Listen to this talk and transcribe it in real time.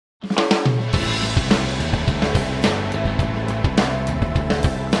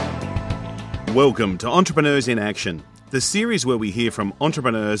Welcome to Entrepreneurs in Action, the series where we hear from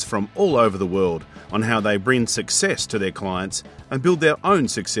entrepreneurs from all over the world on how they bring success to their clients and build their own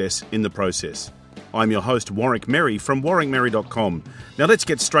success in the process. I'm your host, Warwick Merry from warwickmerry.com. Now let's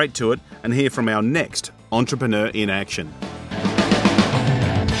get straight to it and hear from our next Entrepreneur in Action.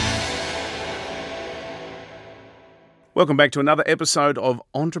 Welcome back to another episode of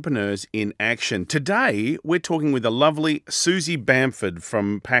Entrepreneurs in Action. Today, we're talking with the lovely Susie Bamford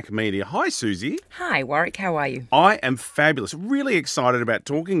from Pack Media. Hi, Susie. Hi, Warwick. How are you? I am fabulous. Really excited about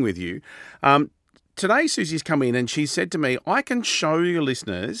talking with you. Today, Susie's come in and she said to me, I can show your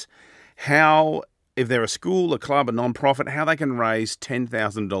listeners how, if they're a school, a club, a non-profit, how they can raise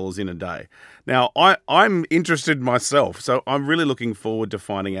 $10,000 in a day. Now, I'm interested myself, so I'm really looking forward to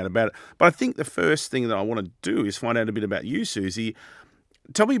finding out about it. But I think the first thing that I want to do is find out a bit about you, Susie.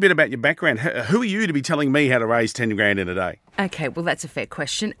 Tell me a bit about your background. Who are you to be telling me how to raise 10 grand in a day? Okay, well, that's a fair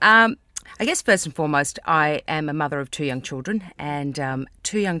question. I guess first and foremost, I am a mother of two young children and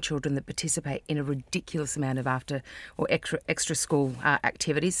two young children that participate in a ridiculous amount of after or extra school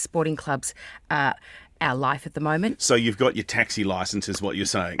activities, sporting clubs, our life at the moment. So you've got your taxi license is what you're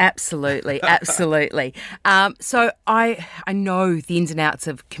saying? Absolutely, absolutely. So I know the ins and outs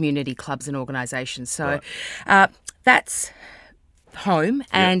of community clubs and organisations. So that's home,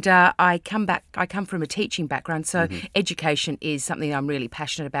 and I come from a teaching background, so education is something I'm really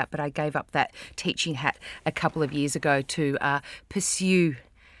passionate about, but I gave up that teaching hat a couple of years ago to pursue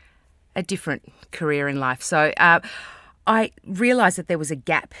a different career in life. So I realised that there was a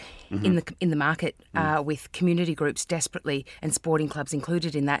gap in the market with community groups desperately, and sporting clubs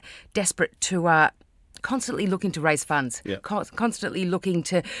included in that, desperate to constantly looking to raise funds, constantly looking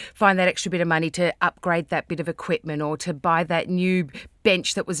to find that extra bit of money to upgrade that bit of equipment or to buy that new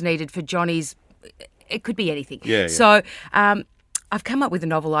bench that was needed for Johnny's. It could be anything. So I've come up with a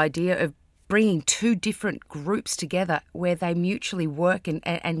novel idea of bringing two different groups together where they mutually work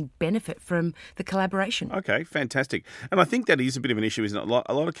and benefit from the collaboration. Okay, fantastic. And I think that is a bit of an issue, isn't it?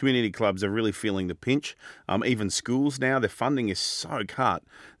 A lot of community clubs are really feeling the pinch. Even schools now, their funding is so cut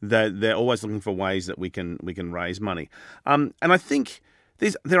that they're always looking for ways that we can raise money. And I think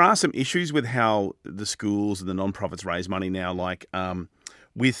there are some issues with how the schools and the non-profits raise money now, like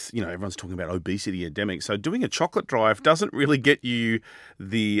with, everyone's talking about obesity epidemic. So doing a chocolate drive doesn't really get you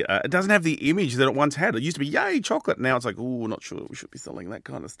it doesn't have the image that it once had. It used to be, yay, chocolate. Now it's like, oh, not sure we should be selling that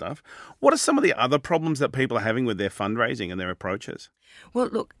kind of stuff. What are some of the other problems that people are having with their fundraising and their approaches? Well,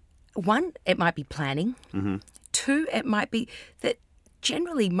 look, one, it might be planning. Two, it might be that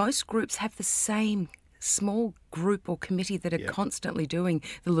generally most groups have the same small group or committee that are constantly doing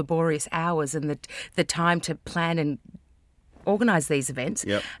the laborious hours and the time to plan and organise these events.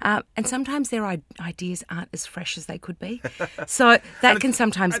 And sometimes their ideas aren't as fresh as they could be. So that can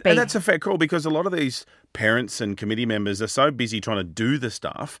sometimes be... And that's a fair call, because a lot of these parents and committee members are so busy trying to do the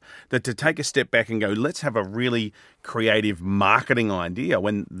stuff that to take a step back and go, let's have a really creative marketing idea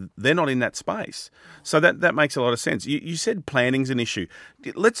when they're not in that space. So that makes a lot of sense. You said planning's an issue.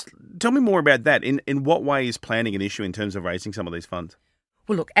 Tell me more about that. In what way is planning an issue in terms of raising some of these funds?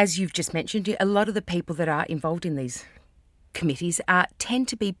 Well, look, as you've just mentioned, a lot of the people that are involved in these committees tend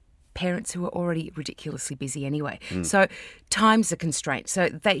to be parents who are already ridiculously busy anyway. So time's a constraint. So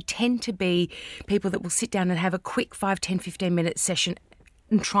they tend to be people that will sit down and have a quick 5, 10, 15-minute session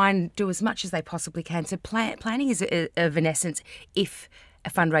and try and do as much as they possibly can. So planning is of an essence if a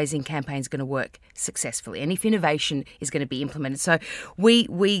fundraising campaign is going to work successfully and if innovation is going to be implemented. So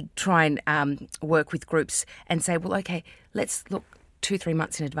we try and work with groups and say, well, okay, let's look 2-3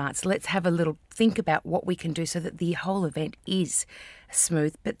 months in advance. Let's have a little think about what we can do so that the whole event is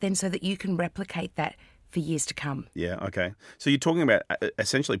smooth, but then so that you can replicate that for years to come. Yeah, okay. So you're talking about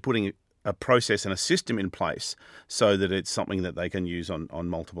essentially putting a process and a system in place so that it's something that they can use on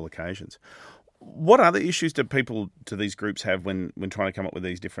multiple occasions. What other issues do these groups have when trying to come up with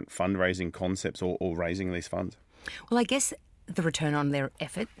these different fundraising concepts or raising these funds? Well, I guess the return on their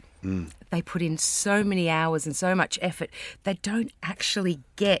effort. They put in so many hours and so much effort, they don't actually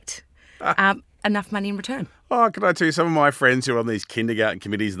get enough money in return. Oh, can I tell you, some of my friends who are on these kindergarten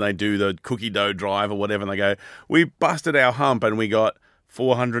committees and they do the cookie dough drive or whatever, and they go, we busted our hump and we got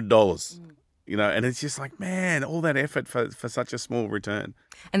 $400. And it's just like, man, all that effort for such a small return.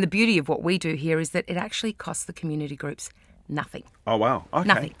 And the beauty of what we do here is that it actually costs the community groups nothing. Oh, wow. Okay.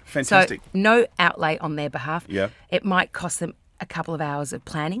 Nothing. Fantastic. So no outlay on their behalf. Yeah. It might cost them a couple of hours of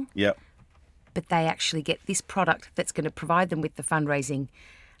planning. Yeah. But they actually get this product that's going to provide them with the fundraising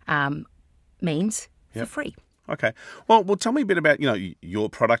means for free. Okay. Well, tell me a bit about, your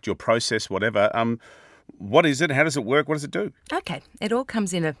product, your process, whatever. What is it? How does it work? What does it do? Okay. It all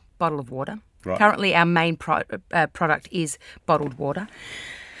comes in a bottle of water. Right. Currently, our main product is bottled water.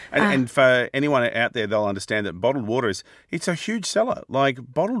 And for anyone out there, they'll understand that bottled water it's a huge seller.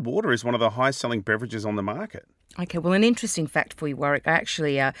 Like, bottled water is one of the highest selling beverages on the market. Okay, well, an interesting fact for you, Warwick. I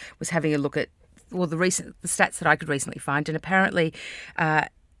actually was having a look at the stats that I could recently find, and apparently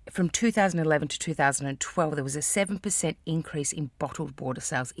from 2011 to 2012, there was a 7% increase in bottled water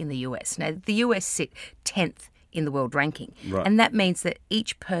sales in the US. Now, the US sit 10th in the world ranking, Right. and that means that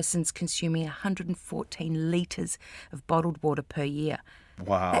each person's consuming 114 litres of bottled water per year.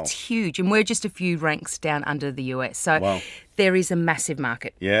 Wow. That's huge, and we're just a few ranks down under the US. So Wow. there is a massive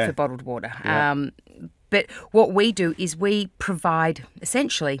market Yeah. for bottled water. Yeah. But what we do is we provide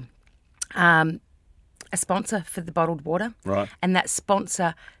essentially a sponsor for the bottled water, Right. and that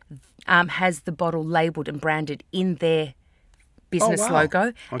sponsor has the bottle labelled and branded in their business wow. logo,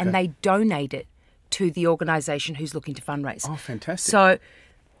 Okay. and they donate it to the organisation who's looking to fundraise. Oh, fantastic. So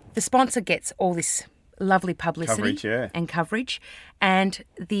the sponsor gets all this lovely publicity Coverage, yeah. and coverage, and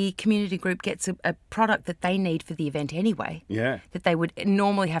the community group gets a product that they need for the event anyway, Yeah. that they would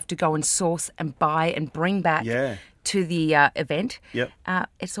normally have to go and source and buy and bring back Yeah. to the event. Yep.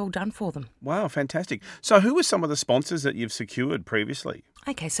 It's all done for them. Wow, fantastic. So who are some of the sponsors that you've secured previously?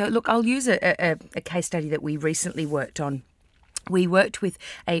 Okay, so look, I'll use a case study that we recently worked on. We worked with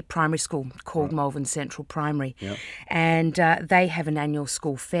a primary school called Malvern Central Primary, Yep. and they have an annual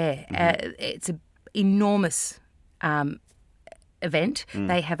school fair. It's an enormous event.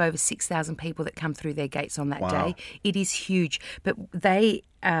 They have over 6,000 people that come through their gates on that Wow. day. It is huge, but they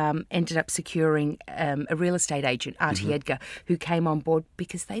ended up securing a real estate agent, Artie Edgar, who came on board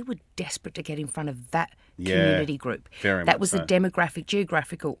because they were desperate to get in front of that community group. Very that much was so. the demographic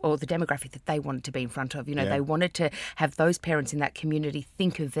that they wanted to be in front of. You know, Yeah. they wanted to have those parents in that community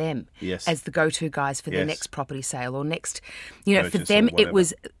think of them Yes. as the go-to guys for their Yes. next property sale or next, you know, for Purchase or them it whatever.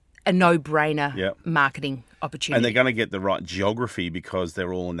 was a no-brainer Yep. marketing opportunity. And they're going to get the right geography because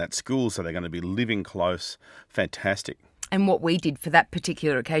they're all in that school, so they're going to be living close. Fantastic. And what we did for that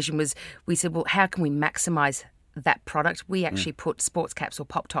particular occasion was we said, well, how can we maximise that product? We actually put sports caps or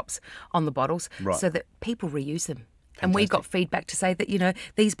pop tops on the bottles Right. so that people reuse them. And we got feedback to say that, you know,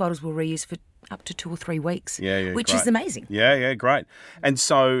 these bottles will reuse for up to 2 or 3 weeks, which great. is amazing. Yeah, great. And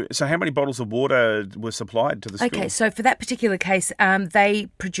so how many bottles of water were supplied to the school? Okay, so for that particular case, they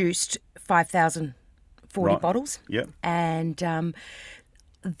produced 5,040 Right. bottles. Yep. And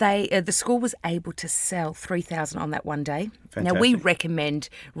the school was able to sell 3,000 on that one day. Now, we Fantastic. recommend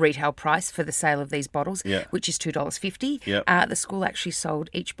retail price for the sale of these bottles, Yeah. which is $2.50. Yep. The school actually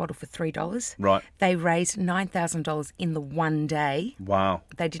sold each bottle for $3. Right. They raised $9,000 in the one day. Wow.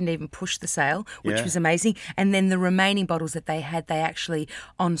 They didn't even push the sale, which Yeah. was amazing. And then the remaining bottles that they had, they actually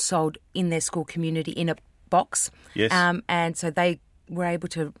on-sold in their school community in a box. Yes. And so they were able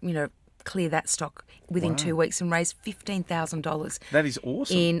to, you know, clear that stock within 2 weeks and raise $15,000 That is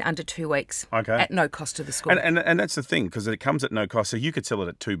awesome. in under 2 weeks Okay. at no cost to the school. And that's the thing, because it comes at no cost. So you could sell it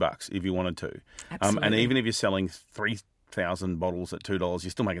at $2 if you wanted to. And Absolutely. even if you're selling 3,000 bottles at $2, you're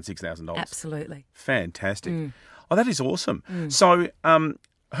still making $6,000. Absolutely. Fantastic. Oh, that is awesome. So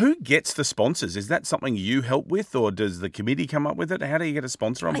who gets the sponsors? Is that something you help with, or does the committee come up with it? How do you get a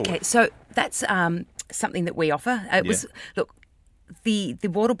sponsor on board? Okay, so that's something that we offer. Look, the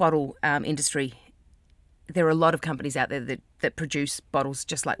water bottle industry, there are a lot of companies out there that produce bottles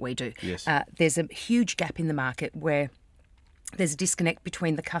just like we do. Yes. There's a huge gap in the market where there's a disconnect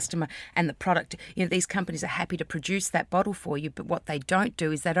between the customer and the product. You know, these companies are happy to produce that bottle for you, but what they don't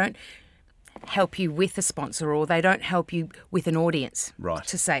do is they don't help you with a sponsor, or they don't help you with an audience, Right.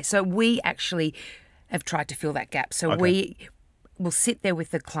 to say. So we actually have tried to fill that gap. So we will sit there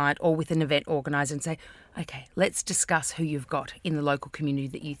with the client or with an event organizer and say, okay, let's discuss who you've got in the local community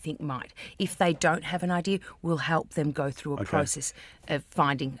that you think might. If they don't have an idea, we'll help them go through a process of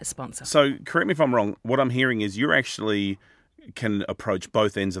finding a sponsor. So correct me if I'm wrong. What I'm hearing is you're actually can approach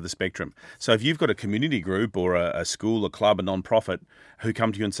both ends of the spectrum. So if you've got a community group or a school, a club, a non-profit who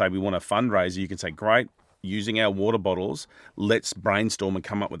come to you and say, we want a fundraiser, you can say, great, using our water bottles, let's brainstorm and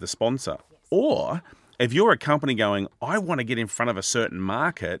come up with a sponsor. Or if you're a company going, I want to get in front of a certain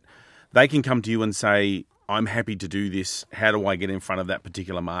market, they can come to you and say, I'm happy to do this. How do I get in front of that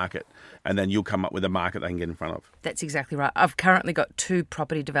particular market? And then you'll come up with a market they can get in front of. That's exactly right. I've currently got 2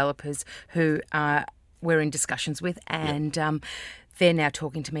 property developers who we're in discussions with, and they're now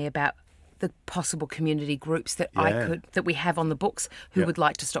talking to me about the possible community groups that that we have on the books who would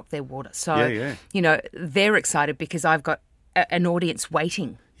like to stock their water. So, you know, they're excited because I've got an audience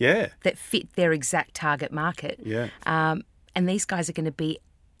waiting that fit their exact target market. And these guys are going to be,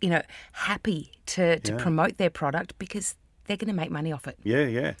 you know, happy to promote their product because they're going to make money off it. Yeah,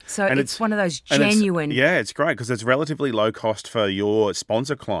 yeah. So And it's one of those and genuine... it's great because it's relatively low cost for your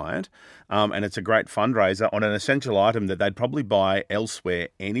sponsor client, and it's a great fundraiser on an essential item that they'd probably buy elsewhere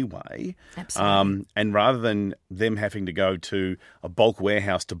anyway. Absolutely. And rather than them having to go to a bulk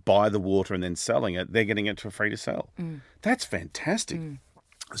warehouse to buy the water and then selling it, they're getting it for free to sell. That's fantastic.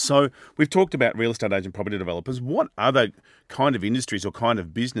 So we've talked about real estate agent property developers. What other kind of industries or kind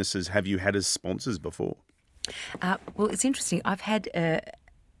of businesses have you had as sponsors before? Well, it's interesting. I've had an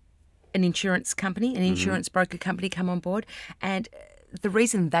insurance company, an insurance broker company come on board, and the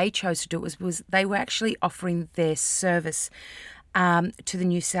reason they chose to do it was they were actually offering their service to the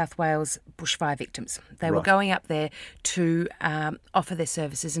New South Wales bushfire victims. They were going up there to offer their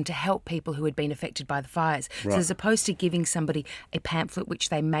services and to help people who had been affected by the fires. So as opposed to giving somebody a pamphlet which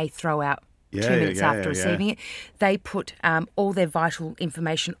they may throw out 2 minutes after receiving it, they put all their vital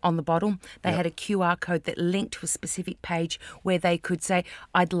information on the bottle. They had a QR code that linked to a specific page where they could say,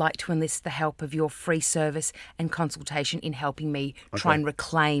 I'd like to enlist the help of your free service and consultation in helping me try and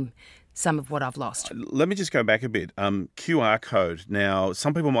reclaim some of what I've lost. Let me just go back a bit. QR code. Now,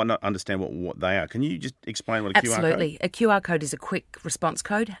 some people might not understand what they are. Can you just explain what a QR code is? Absolutely. A QR code is a quick response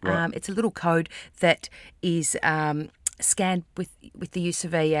code. It's a little code that is scanned with the use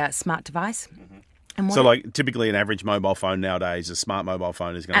of a smart device. And so, like, typically an average mobile phone nowadays, a smart mobile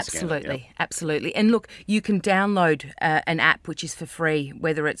phone is going to scan it. Absolutely. And look, you can download an app which is for free,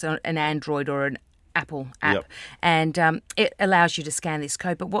 whether it's an Android or an Apple app, and it allows you to scan this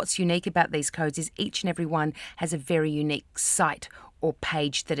code. But what's unique about these codes is each and every one has a very unique site or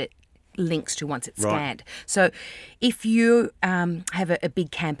page that it links to once it's scanned. So if you have a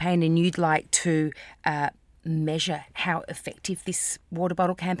big campaign and you'd like to measure how effective this water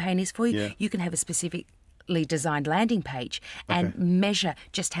bottle campaign is for you, you can have a specifically designed landing page and measure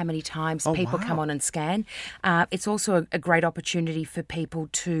just how many times people come on and scan. It's also a great opportunity for people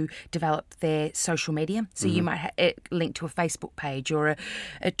to develop their social media. So you might link to a Facebook page or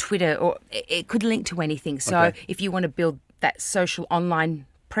a Twitter, or it could link to anything. So if you want to build that social online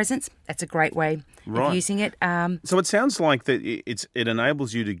presence, that's a great way of using it. So it sounds like that it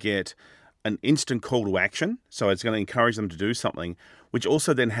enables you to get an instant call to action. So it's going to encourage them to do something, which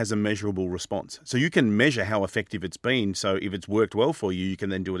also then has a measurable response. So you can measure how effective it's been. So if it's worked well for you, you can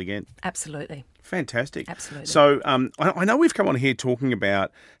then do it again. Absolutely. Fantastic. Absolutely. So I know we've come on here talking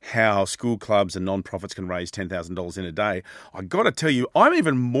about how school clubs and non-profits can raise $10,000 in a day. I got to tell you, I'm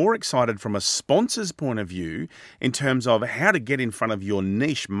even more excited from a sponsor's point of view in terms of how to get in front of your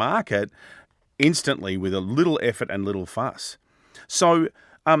niche market instantly with a little effort and little fuss. So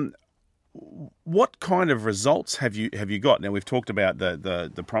what kind of results have you got? Now, we've talked about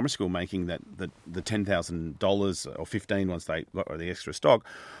the primary school making the $10,000 or $15,000 once they got the extra stock.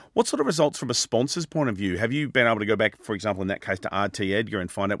 What sort of results from a sponsor's point of view? Have you been able to go back, for example, in that case, to RT Edgar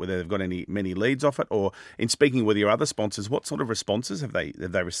and find out whether they've got many leads off it? Or in speaking with your other sponsors, what sort of responses have they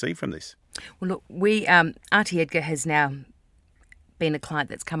received from this? Well, look, RT Edgar has now been a client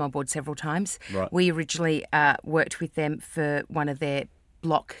that's come on board several times. Right. We originally worked with them for one of their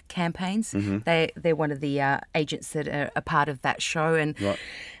block campaigns. They're one of the agents that are a part of that show, and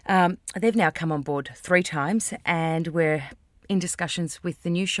they've now come on board 3 times, and we're in discussions with the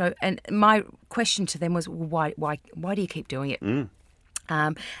new show. And my question to them was, why do you keep doing it?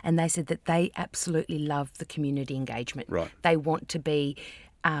 And they said that they absolutely love the community engagement. Right. They want to be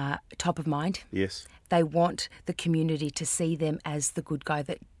top of mind. Yes. They want the community to see them as the good guy,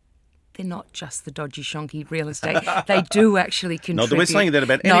 that they're not just the dodgy, shonky real estate. They do actually contribute. Not that we're saying that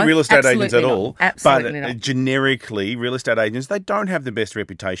about any real estate agents at all. Absolutely but not. Generically, real estate agents, they don't have the best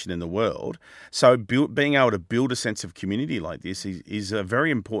reputation in the world. So being able to build a sense of community like this is a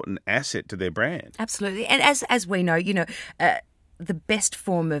very important asset to their brand. Absolutely. And as we know, the best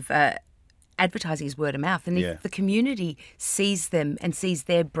form of advertising is word of mouth. And if the community sees them and sees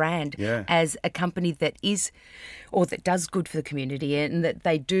their brand as a company that is, or that does good for the community, and that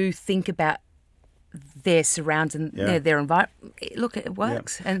they do think about their surrounds and their environment, look, it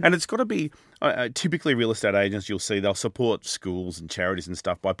works. Yeah. And it's got to be, typically real estate agents, you'll see they'll support schools and charities and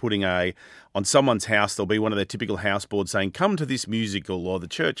stuff by putting on someone's house, there'll be one of their typical house boards saying, come to this musical or the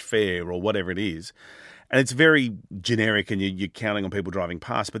church fair or whatever it is. And it's very generic, and you're counting on people driving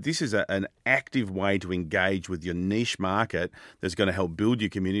past. But this is an active way to engage with your niche market that's going to help build your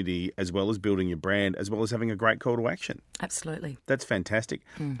community, as well as building your brand, as well as having a great call to action. Absolutely. That's fantastic.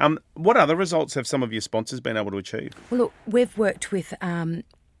 What other results have some of your sponsors been able to achieve? Well, look, we've worked with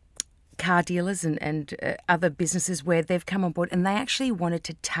car dealers and other businesses where they've come on board, and they actually wanted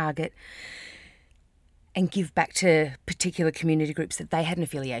to target and give back to particular community groups that they had an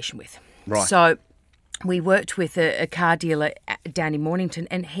affiliation with. Right. So we worked with a car dealer down in Mornington,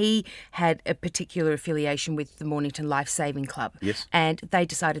 and he had a particular affiliation with the Mornington Life Saving Club. Yes. And they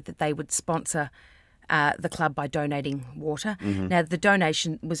decided that they would sponsor the club by donating water. Now, the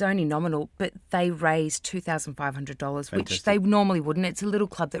donation was only nominal, but they raised $2,500, which they normally wouldn't. It's a little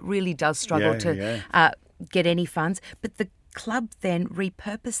club that really does struggle to get any funds. But the club then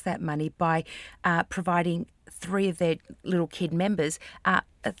repurposed that money by providing 3 of their little kid members a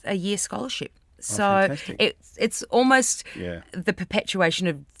year scholarship. So it's almost the perpetuation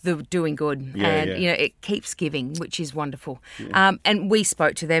of the doing good, it keeps giving, which is wonderful. And we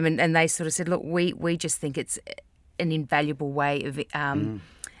spoke to them, and they sort of said, look, we just think it's an invaluable way of and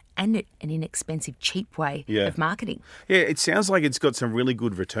an inexpensive, cheap way of marketing. Yeah, it sounds like it's got some really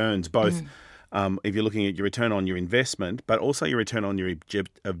good returns, both if you're looking at your return on your investment, but also your return on your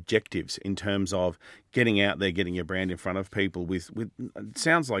objectives in terms of getting out there, getting your brand in front of people with it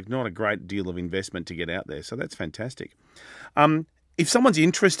sounds like not a great deal of investment to get out there. So that's fantastic. If someone's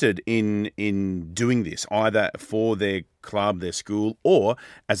interested in doing this, either for their club, their school, or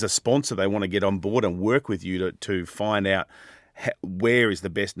as a sponsor, they want to get on board and work with you to find out where is the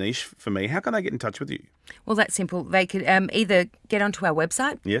best niche for me, how can they get in touch with you? Well, that's simple. They could either get onto our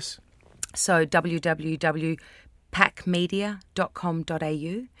website. Yes. So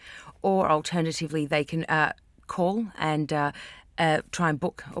www.pacmedia.com.au, or alternatively they can call and try and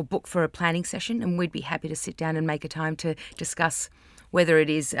book for a planning session, and we'd be happy to sit down and make a time to discuss whether it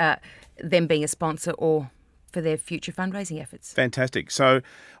is them being a sponsor or for their future fundraising efforts. Fantastic. So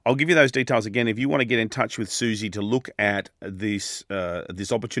I'll give you those details again. If you want to get in touch with Susie to look at this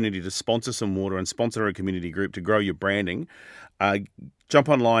opportunity to sponsor some water and sponsor a community group to grow your branding, jump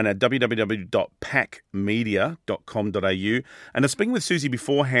online at www.pacmedia.com.au. And speaking with Susie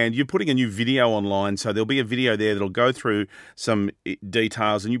beforehand, you're putting a new video online, so there'll be a video there that'll go through some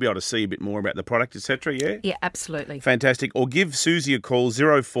details and you'll be able to see a bit more about the product, etc. Yeah? Yeah, absolutely. Fantastic. Or give Susie a call,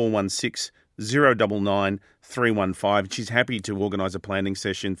 0416 099 315. She's happy to organise a planning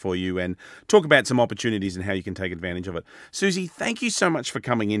session for you and talk about some opportunities and how you can take advantage of it. Susie, thank you so much for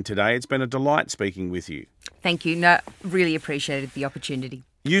coming in today. It's been a delight speaking with you. Thank you. No, really appreciated the opportunity.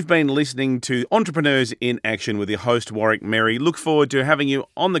 You've been listening to Entrepreneurs in Action with your host, Warwick Merry. Look forward to having you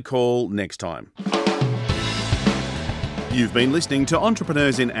on the call next time. You've been listening to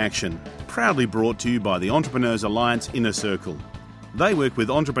Entrepreneurs in Action, proudly brought to you by the Entrepreneurs Alliance Inner Circle. They work with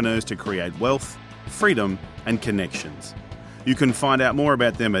entrepreneurs to create wealth, freedom and connections. You can find out more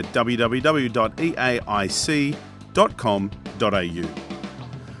about them at www.eaic.com.au.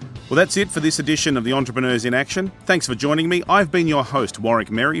 Well, that's it for this edition of the Entrepreneurs in Action. Thanks for joining me. I've been your host,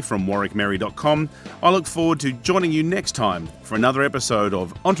 Warwick Merry from warwickmerry.com. I look forward to joining you next time for another episode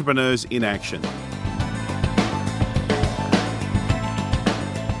of Entrepreneurs in Action.